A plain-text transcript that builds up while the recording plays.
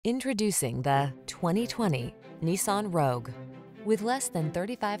Introducing the 2020 Nissan Rogue. With less than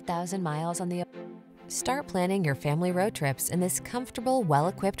 35,000 miles on the Start planning your family road trips in this comfortable,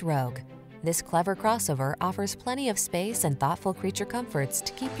 well-equipped Rogue. This clever crossover offers plenty of space and thoughtful creature comforts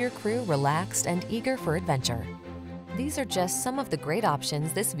to keep your crew relaxed and eager for adventure. These are just some of the great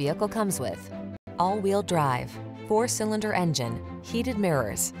options this vehicle comes with: all-wheel drive, 4-cylinder engine, heated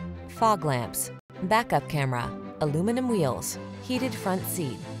mirrors, fog lamps, backup camera, aluminum wheels, heated front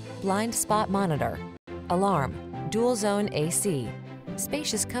seat, blind spot monitor, alarm, dual zone AC.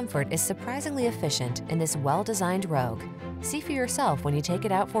 Spacious comfort is surprisingly efficient in this well-designed Rogue. See for yourself when you take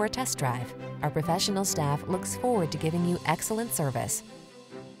it out for a test drive. Our professional staff looks forward to giving you excellent service.